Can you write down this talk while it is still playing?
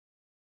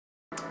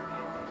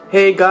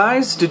Hey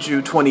guys,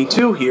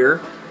 Diju22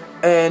 here,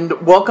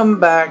 and welcome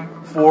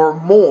back for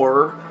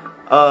more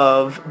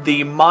of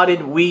the modded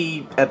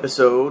Wii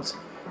episodes.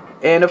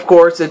 And of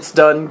course, it's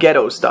done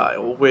ghetto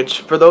style,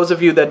 which for those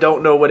of you that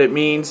don't know what it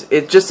means,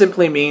 it just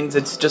simply means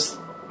it's just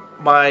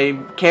my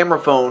camera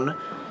phone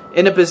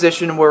in a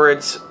position where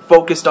it's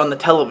focused on the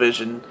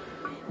television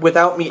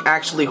without me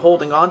actually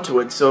holding onto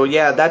it. So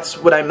yeah, that's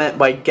what I meant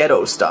by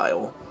ghetto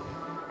style.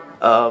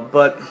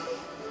 But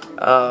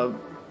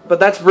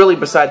that's really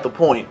beside the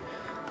point.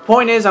 The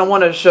point is, I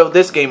want to show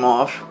this game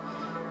off,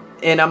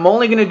 and I'm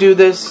only going to do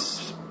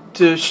this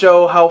to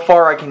show how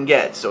far I can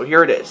get. So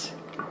here it is.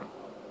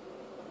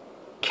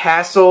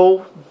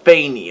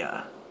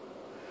 Castlevania.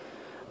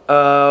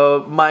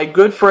 My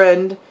good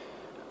friend,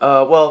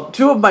 well,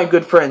 two of my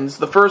good friends,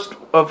 the first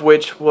of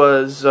which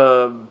was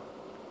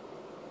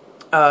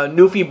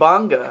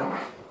NewfieBangaa,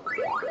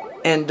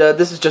 and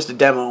this is just a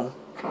demo.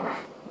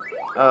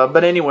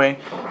 But anyway,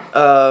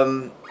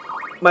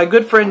 my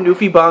good friend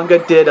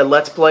NewfieBangaa did a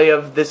Let's Play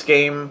of this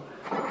game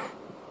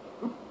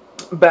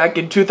back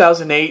in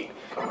 2008,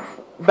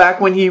 back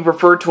when he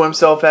referred to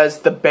himself as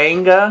the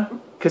Banga,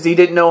 because he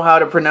didn't know how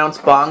to pronounce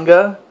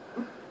Banga,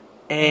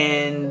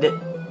 and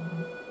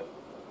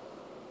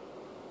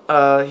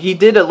he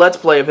did a Let's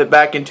Play of it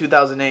back in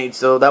 2008,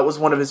 so that was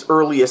one of his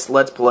earliest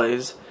Let's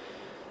Plays.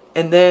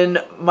 And then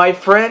my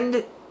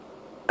friend,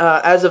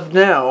 as of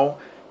now,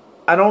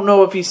 I don't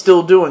know if he's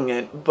still doing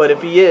it, but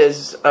if he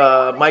is,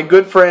 my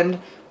good friend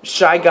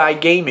Guy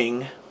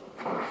Gaming,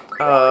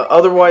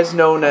 otherwise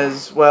known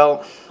as,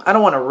 well, I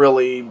don't want to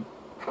really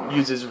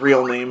use his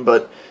real name,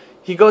 but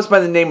he goes by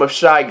the name of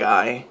Shy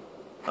Guy,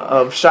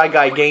 of Shy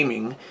Guy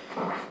Gaming.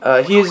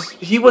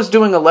 He was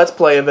doing a Let's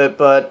Play of it,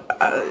 but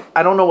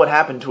I don't know what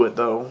happened to it,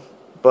 though.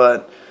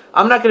 But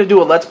I'm not going to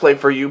do a Let's Play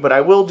for you, but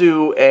I will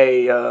do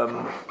a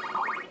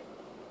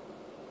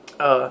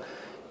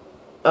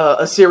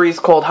series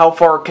called How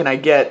Far Can I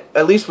Get,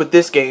 at least with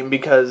this game,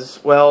 because,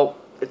 well,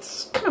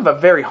 it's kind of a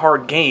very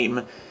hard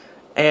game.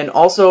 And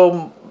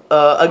also,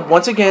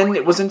 once again,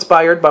 it was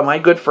inspired by my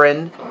good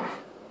friend,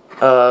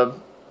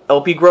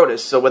 LP Grotus.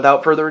 So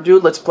without further ado,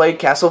 let's play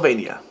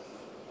Castlevania.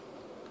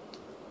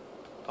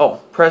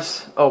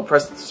 Press the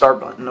start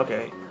button,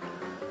 okay.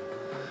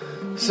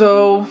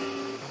 So,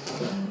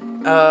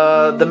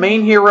 the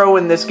main hero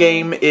in this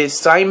game is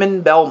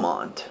Simon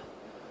Belmont.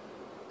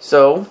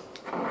 So,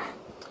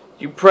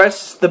 you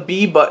press the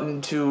B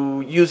button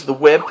to use the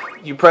whip,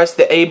 you press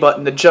the A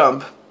button to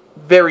jump,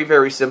 very,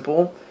 very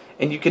simple,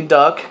 and you can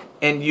duck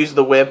and use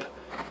the whip,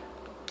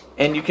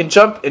 and you can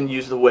jump and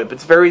use the whip.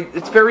 It's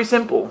very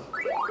simple.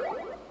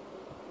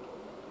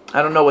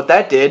 I don't know what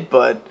that did,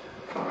 but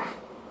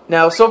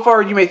now so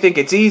far you may think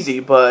it's easy,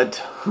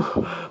 but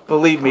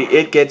believe me,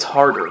 it gets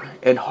harder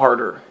and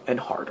harder and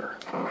harder.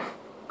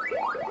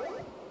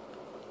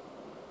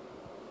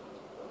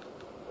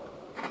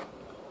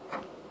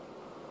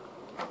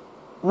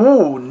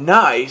 Ooh,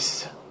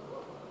 nice.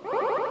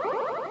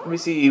 Let me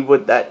see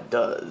what that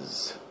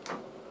does.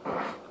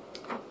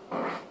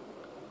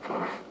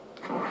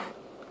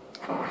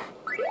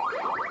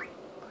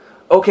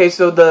 Okay,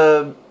 so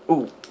the...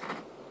 Ooh.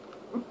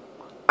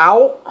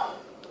 Ow.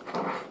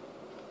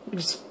 Let me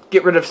just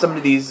get rid of some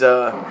of these,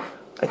 I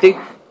think...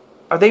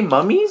 Are they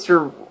mummies?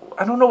 Or...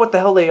 I don't know what the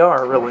hell they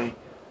are, really.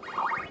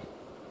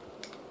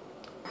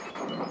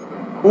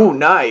 Ooh,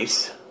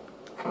 nice.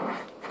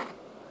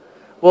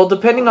 Well,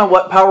 depending on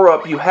what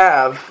power-up you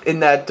have in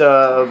that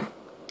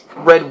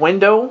red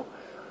window,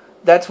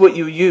 that's what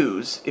you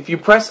use. If you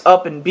press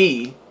up and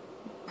B,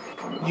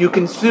 you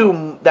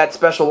consume that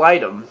special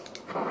item.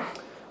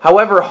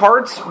 However,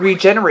 hearts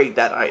regenerate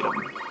that item.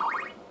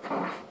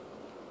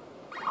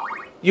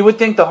 You would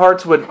think the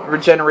hearts would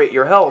regenerate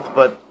your health,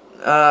 but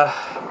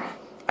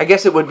I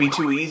guess it would be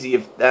too easy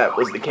if that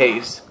was the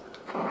case.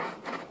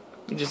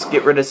 You just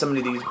get rid of some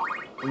of these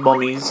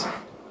mummies.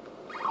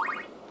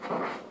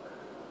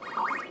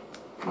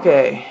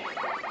 Okay.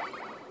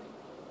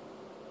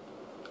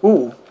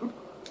 Ooh.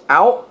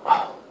 Ow.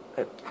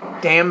 That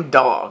damn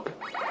dog.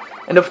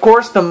 And of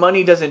course the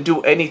money doesn't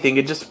do anything.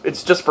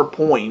 It's just for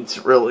points,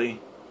 really.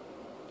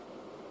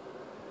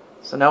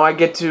 So now I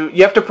get to...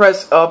 You have to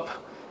press up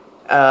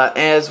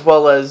as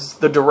well as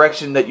the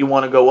direction that you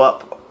want to go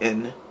up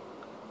in.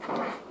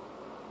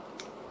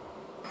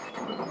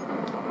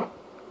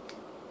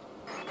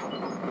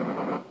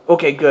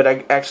 Okay, good.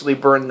 I actually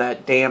burned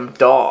that damn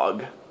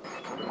dog.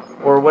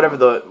 Or whatever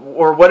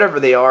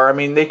they are. I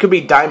mean, they could be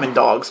diamond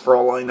dogs for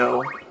all I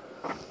know.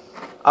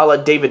 A la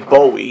David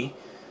Bowie.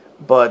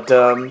 But,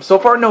 so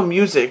far no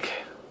music.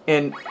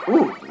 And,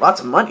 ooh, lots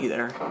of money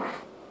there.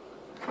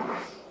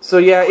 So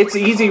yeah, it's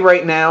easy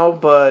right now,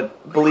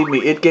 but believe me,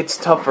 it gets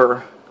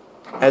tougher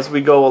as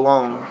we go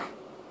along.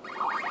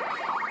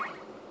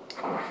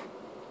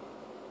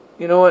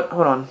 You know what?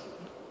 Hold on.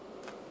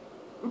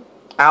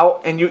 Ow,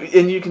 and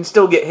you can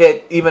still get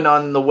hit even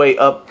on the way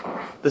up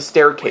the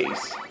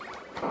staircase.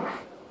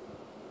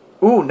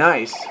 Ooh,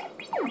 nice.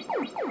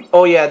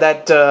 Oh yeah,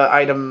 that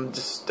item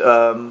just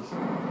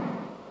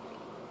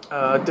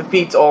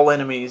defeats all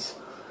enemies.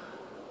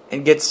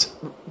 and gets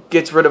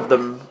rid of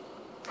them.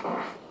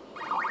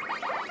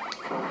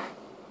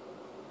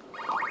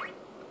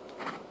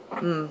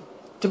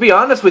 To be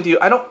honest with you,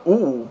 I don't...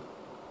 Ooh.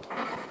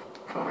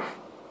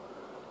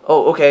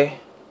 Oh, okay.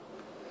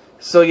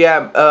 So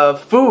yeah,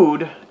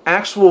 food,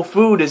 actual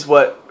food is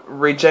what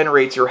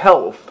regenerates your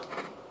health.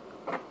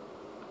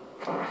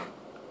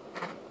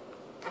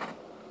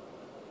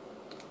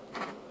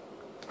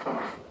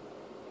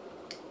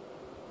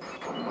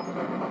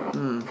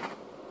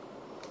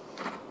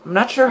 I'm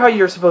not sure how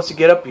you're supposed to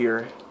get up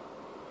here.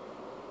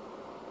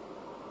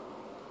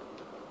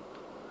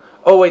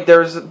 Oh wait,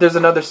 there's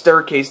another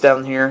staircase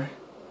down here.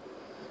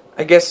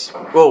 I guess,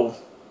 whoa.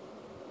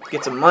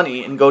 Get some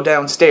money and go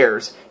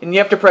downstairs. And you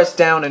have to press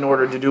down in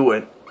order to do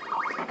it.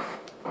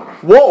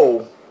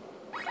 Whoa!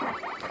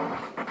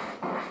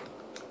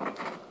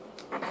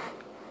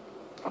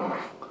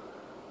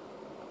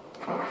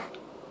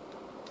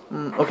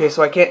 Okay,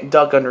 so I can't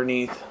duck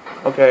underneath.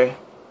 Okay.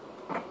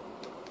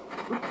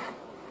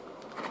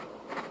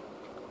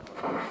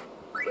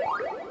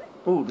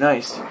 Ooh,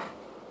 nice.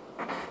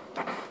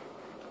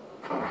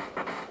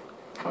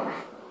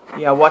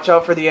 Yeah, watch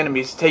out for the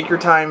enemies. Take your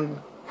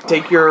time.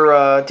 Take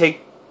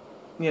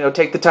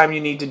the time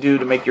you need to do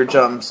to make your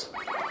jumps.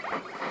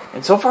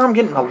 And so far I'm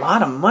getting a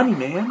lot of money,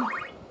 man.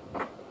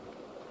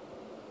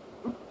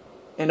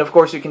 And of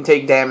course you can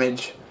take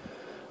damage.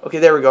 Okay,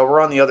 there we go.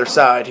 We're on the other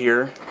side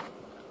here.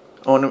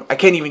 Oh, no, I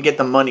can't even get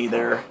the money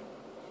there.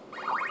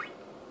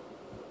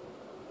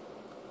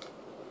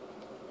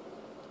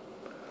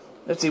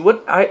 Let's see,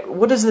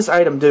 what does this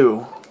item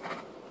do?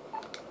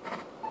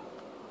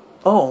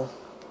 Oh.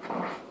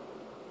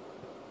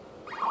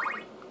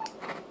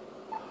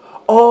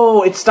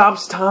 Oh, it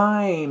stops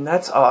time.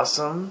 That's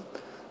awesome.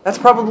 That's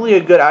probably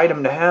a good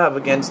item to have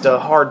against a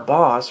hard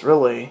boss,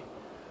 really.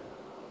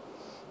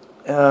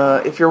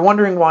 If you're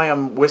wondering why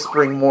I'm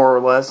whispering more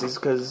or less, is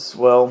because,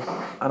 well,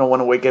 I don't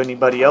want to wake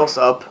anybody else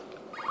up.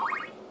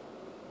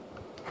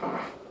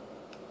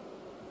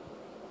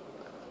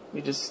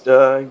 You just,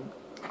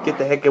 get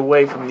the heck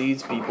away from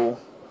these people.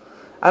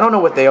 I don't know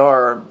what they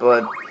are,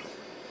 but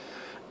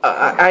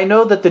I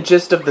know that the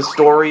gist of the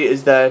story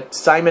is that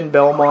Simon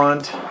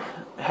Belmont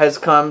has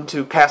come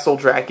to Castle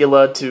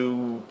Dracula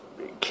to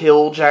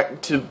kill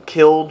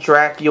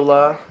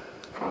Dracula,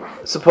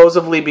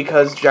 supposedly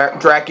because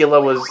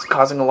Dracula was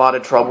causing a lot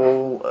of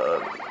trouble,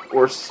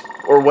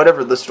 or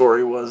whatever the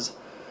story was.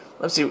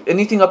 Let's see,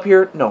 anything up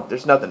here? No,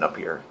 there's nothing up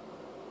here.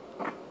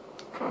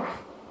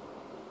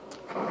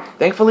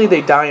 Thankfully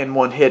they die in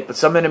one hit, but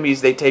some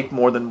enemies they take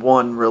more than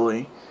one,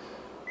 really.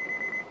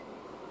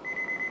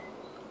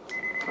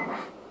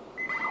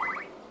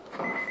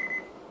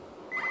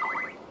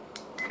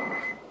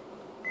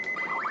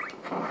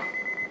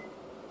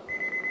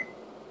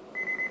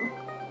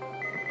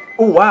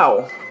 Oh,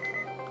 wow.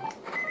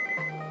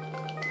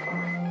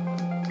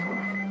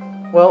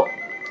 Well,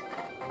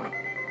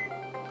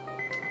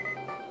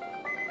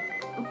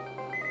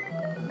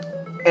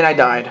 and I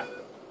died.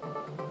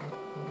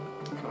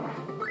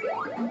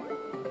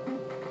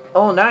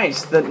 Oh,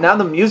 nice. Now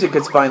the music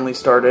has finally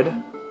started.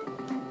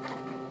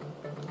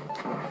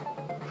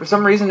 For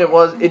some reason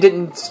it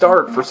didn't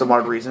start for some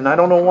odd reason. I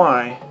don't know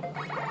why.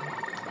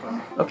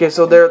 Okay,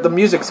 so the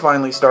music's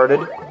finally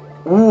started.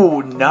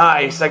 Ooh,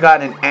 nice. I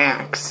got an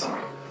axe.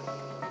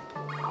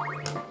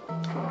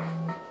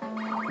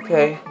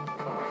 Okay.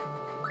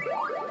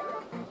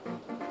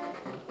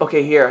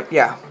 Okay, here.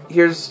 Yeah.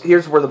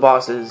 Here's where the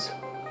boss is.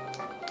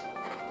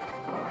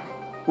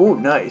 Ooh,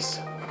 nice.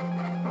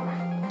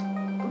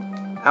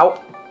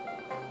 Ow.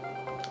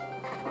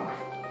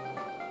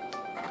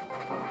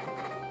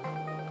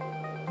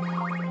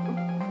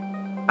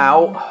 Ow.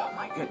 Oh,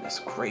 my goodness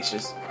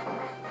gracious.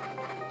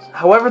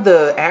 However,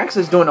 the axe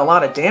is doing a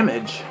lot of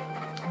damage.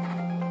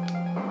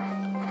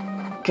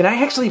 Can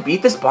I actually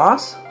beat this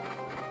boss?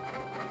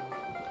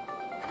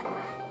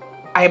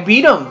 I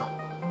beat him!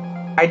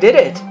 I did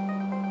it!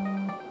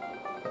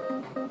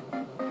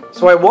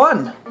 So I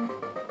won!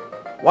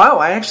 Wow,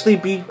 I actually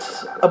beat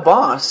a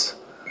boss.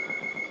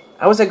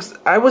 I was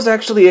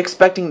actually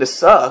expecting to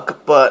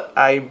suck, but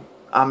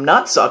I'm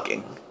not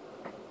sucking.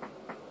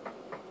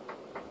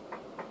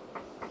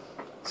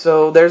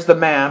 So there's the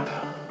map.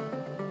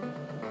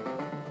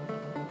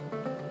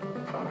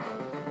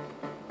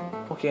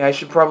 Okay, I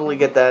should probably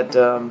get that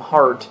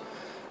heart.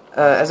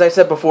 As I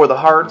said before, the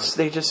hearts,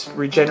 they just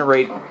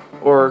regenerate,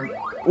 or...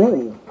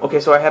 Ooh, okay,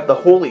 so I have the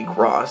Holy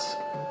Cross.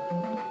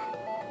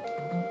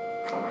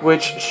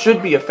 Which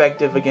should be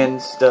effective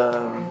against...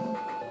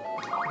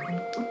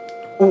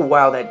 Ooh,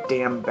 wow, that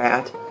damn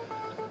bat.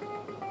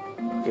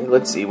 Okay,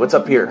 let's see, what's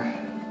up here?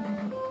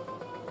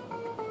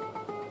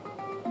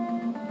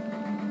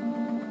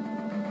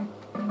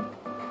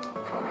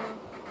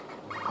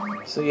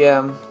 So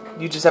yeah,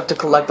 you just have to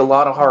collect a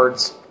lot of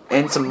hearts,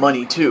 and some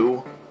money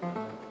too.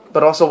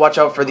 But also watch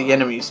out for the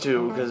enemies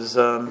too, because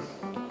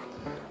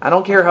I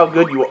don't care how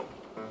good you are.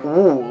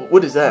 Ooh,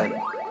 what is that?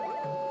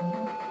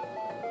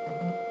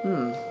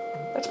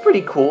 That's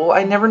pretty cool.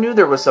 I never knew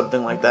there was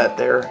something like that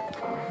there.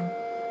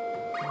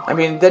 I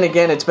mean, then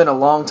again, it's been a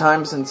long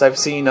time since I've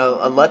seen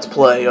a Let's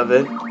Play of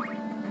it.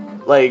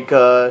 Like,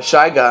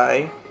 Shy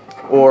Guy,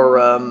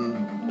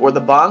 or the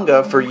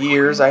Banga for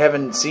years. I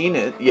haven't seen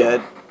it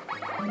yet,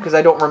 because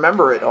I don't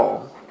remember it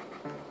all.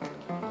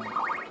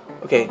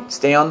 Okay,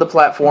 stay on the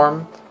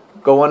platform,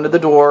 go under the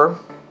door.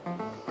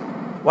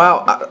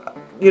 Wow,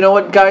 you know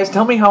what, guys,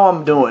 tell me how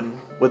I'm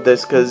doing with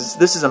this, because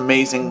this is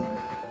amazing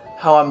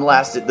how I'm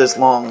lasted this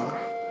long,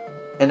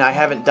 and I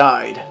haven't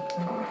died.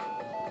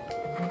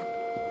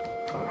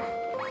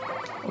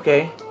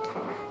 Okay.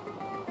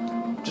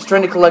 Just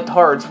trying to collect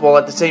hearts while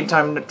at the same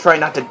time trying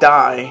not to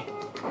die.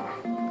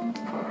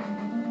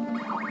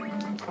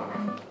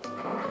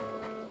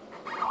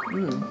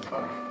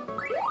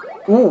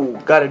 Ooh,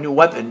 got a new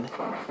weapon.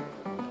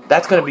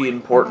 That's gonna be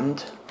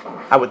important,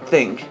 I would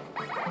think.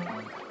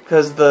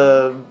 Because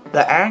the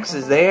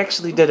axes, they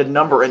actually did a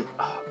number, and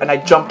I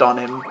jumped on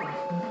him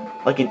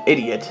like an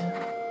idiot.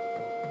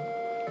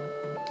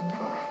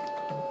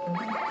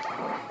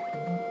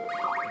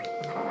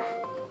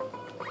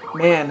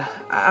 Man,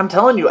 I'm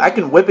telling you, I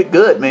can whip it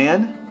good,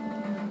 man.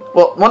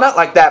 Well, not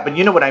like that, but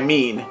you know what I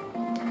mean.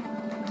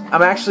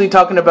 I'm actually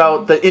talking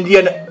about the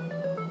Indian...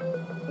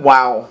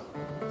 Wow.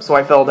 So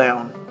I fell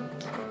down.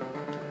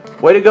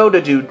 Way to go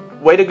to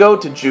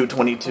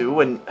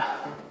Jew22, and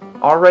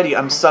already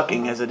I'm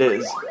sucking as it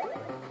is.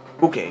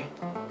 Okay.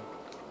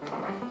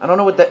 I don't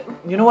know what that...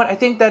 You know what? I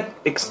think that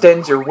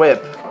extends your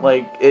whip.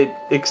 Like, it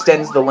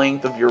extends the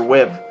length of your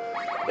whip.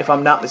 If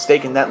I'm not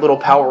mistaken, that little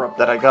power-up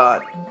that I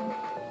got.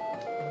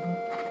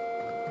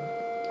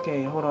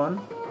 Okay, hold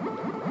on.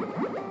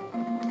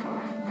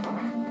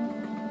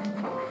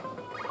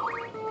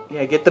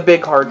 Yeah, get the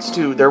big hearts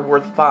too. They're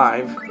worth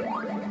 5.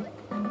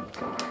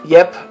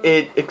 Yep,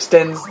 it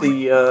extends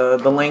the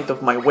length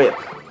of my whip.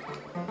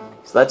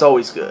 So that's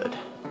always good.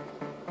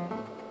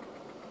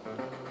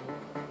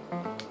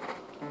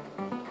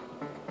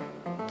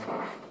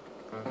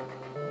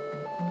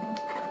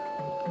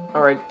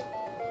 Alright.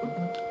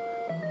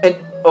 And,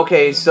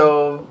 okay,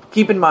 so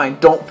keep in mind,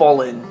 don't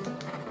fall in.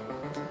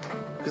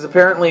 Because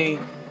apparently,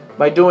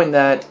 by doing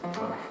that,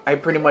 I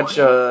pretty much,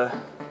 okay.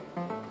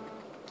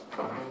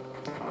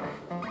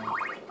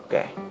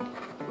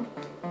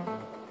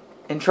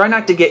 And try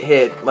not to get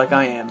hit, like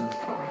I am.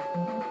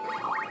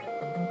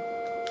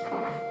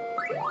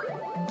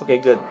 Okay,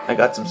 good. I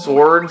got some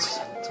swords.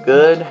 It's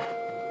good.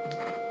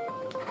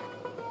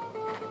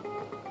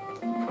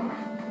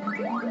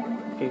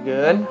 Okay,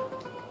 good.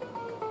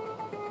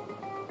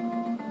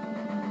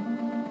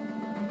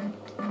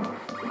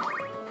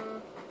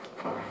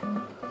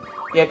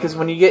 Yeah, because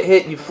when you get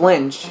hit, you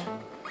flinch,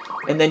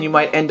 and then you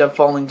might end up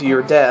falling to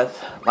your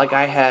death, like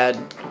I had.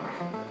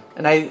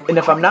 And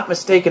if I'm not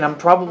mistaken, I'm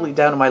probably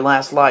down to my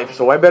last life,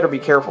 so I better be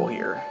careful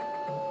here.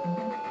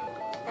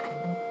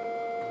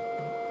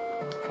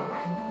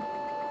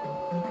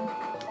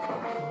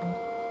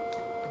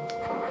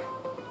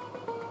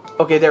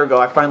 Okay, there we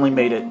go. I finally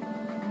made it.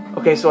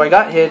 Okay, so I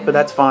got hit, but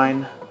that's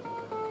fine.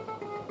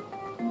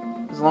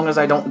 As long as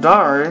I don't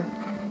die.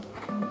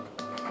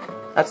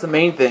 That's the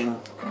main thing.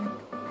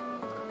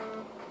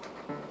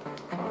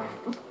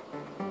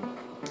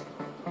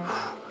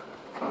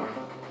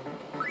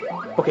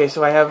 Okay,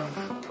 so I have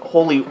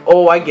holy...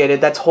 Oh, I get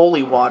it. That's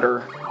holy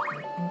water.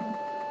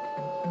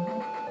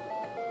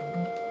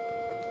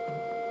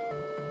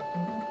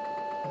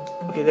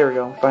 Okay, there we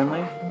go.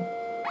 Finally.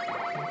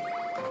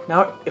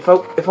 Now, if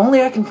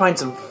only I can find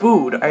some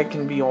food, I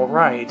can be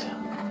alright.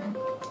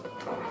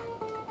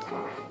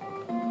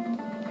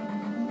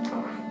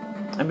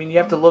 I mean, you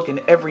have to look in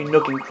every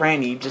nook and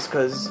cranny just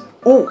because...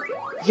 Oh!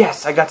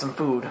 Yes, I got some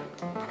food.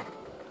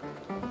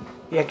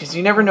 Yeah, because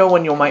you never know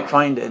when you might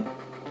find it.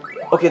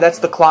 Okay, that's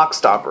the clock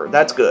stopper.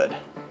 That's good.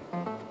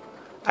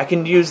 I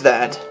can use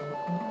that.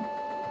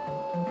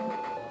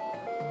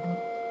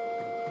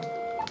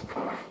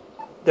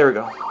 There we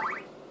go.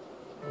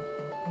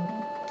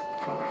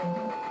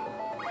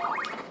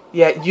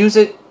 Yeah, use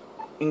it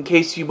in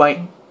case you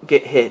might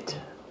get hit.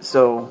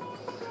 So,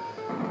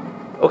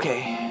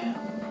 okay.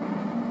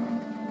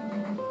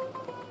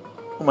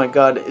 Oh my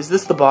god, is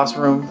this the boss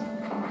room?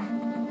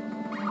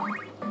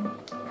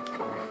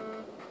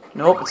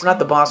 Nope, it's not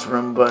the boss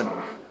room, but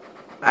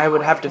I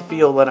would have to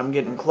feel that I'm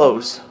getting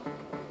close.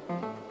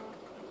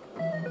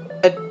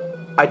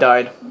 I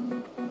died.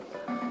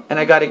 And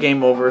I got a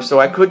game over, so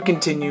I could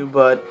continue,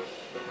 but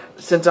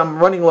since I'm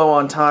running low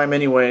on time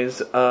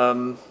anyways,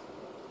 tell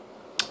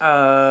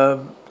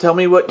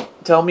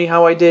me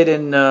how I did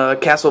in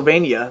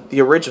Castlevania,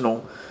 the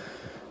original.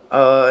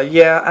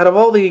 Yeah, out of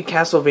all the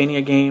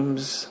Castlevania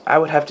games, I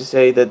would have to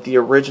say that the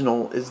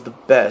original is the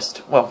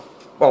best. Well,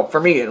 for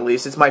me at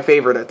least, it's my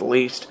favorite at the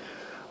least.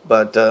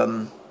 But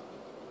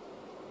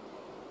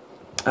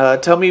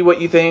tell me what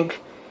you think,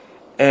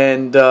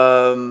 and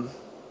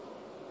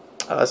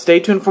stay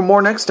tuned for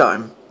more next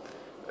time,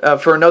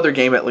 for another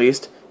game at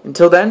least.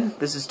 Until then,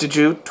 this is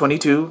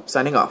Jew22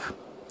 signing off.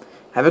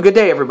 Have a good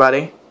day,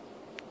 everybody.